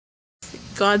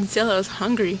Godzilla is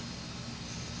hungry.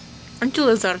 Aren't you,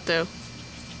 Lizarto?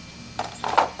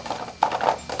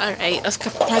 Alright, let's go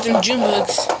find some June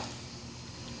bugs.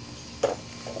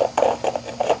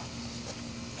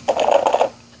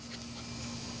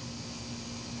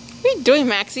 What are you doing,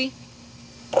 Maxie?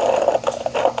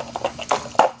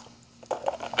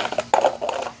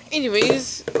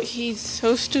 Anyways, he's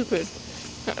so stupid.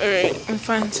 Alright, I'm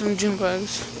find some June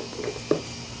bugs.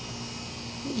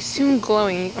 You seem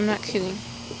glowing, I'm not kidding.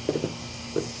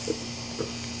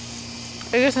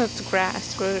 I guess that's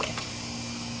grass, but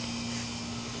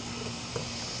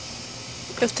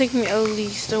it'll take me at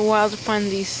least a while to find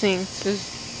these things.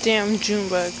 Those damn June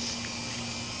bugs.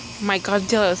 My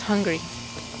Godzilla is hungry.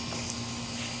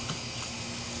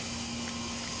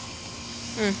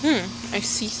 I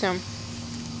see some.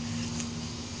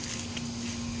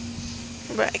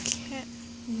 But I can't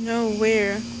know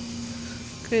where.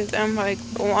 Because I'm like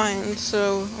blind,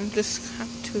 so I'm just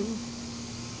have to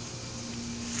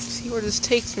see where this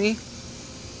takes me.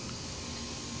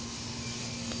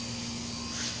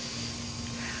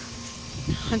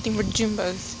 Hunting for June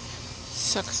bugs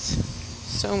sucks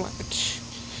so much.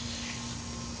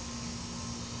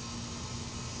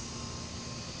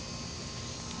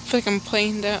 I feel like I'm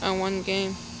playing that on one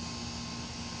game.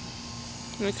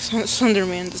 Like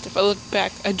Slenderman and stuff. I look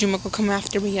back, a June bug will come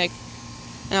after me, like,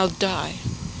 and I'll die.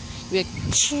 Be like,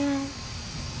 Phew.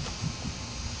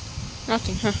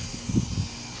 Nothing, huh?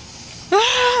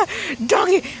 Ah!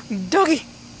 Doggy! Doggy!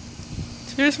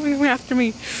 There's something coming after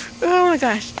me. Oh my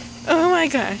gosh. Oh my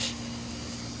gosh.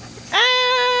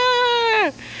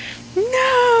 Ah!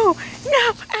 No!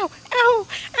 No! Ow! Ow!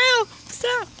 Ow!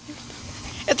 Stop!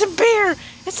 It's a bear!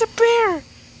 It's a bear!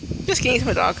 Just kidding, it's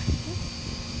my dog.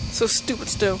 So stupid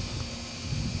still.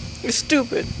 You're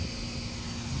stupid.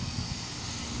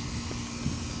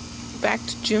 Back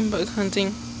to June bug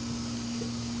hunting.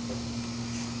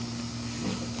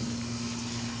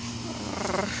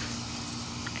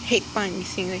 I hate finding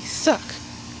these things, they suck.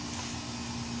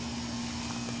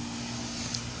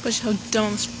 But how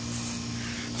dumb,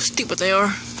 stupid they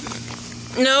are.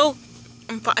 No!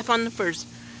 I found them first.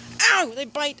 Ow! They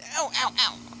bite! Ow! Ow!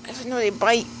 Ow! I didn't know they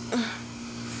bite.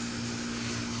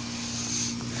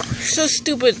 So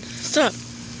stupid. Stop.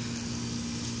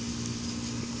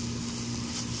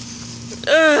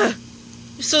 Ugh!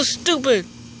 You're so stupid.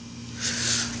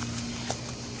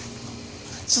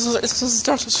 This is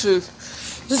Lizarto's food.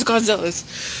 This is Godzilla's.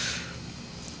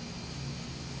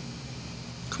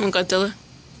 Come on, Godzilla.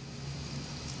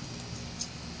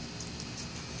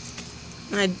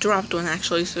 And I dropped one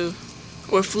actually, so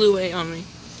or flew away on me.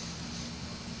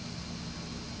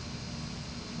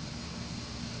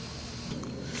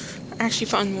 I actually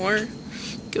found more.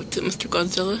 Give it to Mr.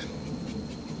 Godzilla.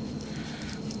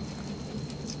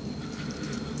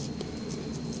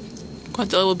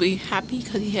 Godzilla will be happy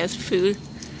because he has food.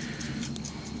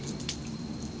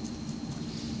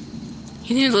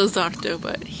 He needs Lizarto,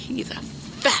 but he's a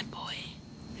fat boy.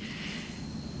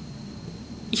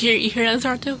 You hear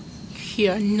Lizarto? You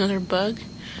hear another bug?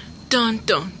 Dun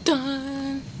dun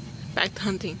dun! Back to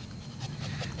hunting.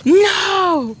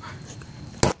 No!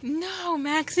 No,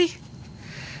 Maxie!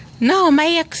 No,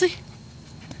 Maxie!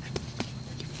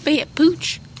 Fat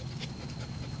pooch!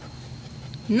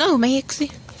 No,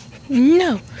 Maxie!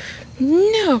 No!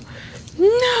 No!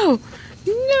 No!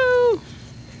 No!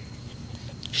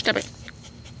 Stop it!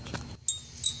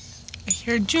 I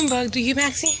hear a June bug. Do you,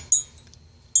 Maxie?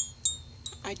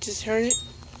 I just heard it.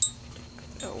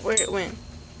 Oh, where it went?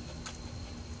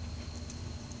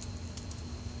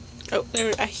 Oh,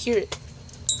 there! I hear it.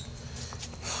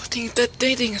 Oh, that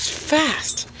thing is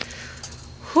fast.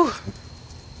 Whew.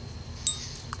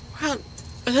 Wow,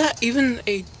 is that even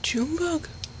a June bug?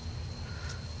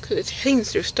 Because it's hitting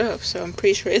through stuff, so I'm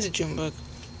pretty sure it's a June bug.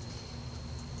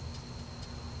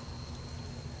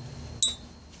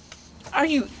 Are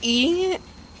you eating it?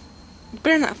 You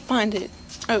better not find it.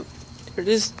 Oh, there it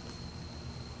is.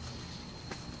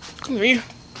 Come here.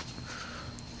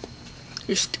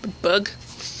 You stupid bug.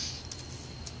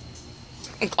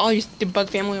 Like all you the bug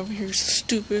family over here is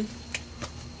stupid.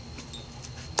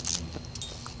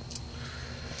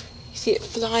 You see it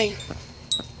flying.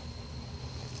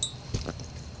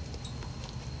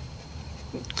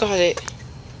 Got it.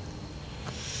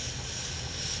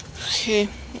 Okay,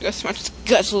 I gotta smash its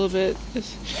guts a little bit.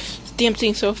 This damn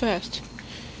thing's so fast.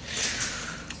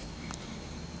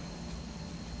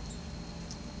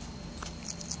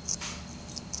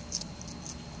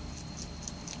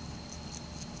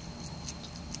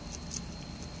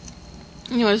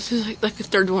 Anyways, this is like the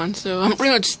third one, so I'm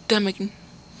pretty much done making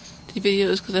the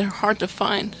videos because they're hard to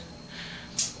find.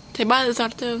 Say bye,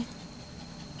 Lizarto.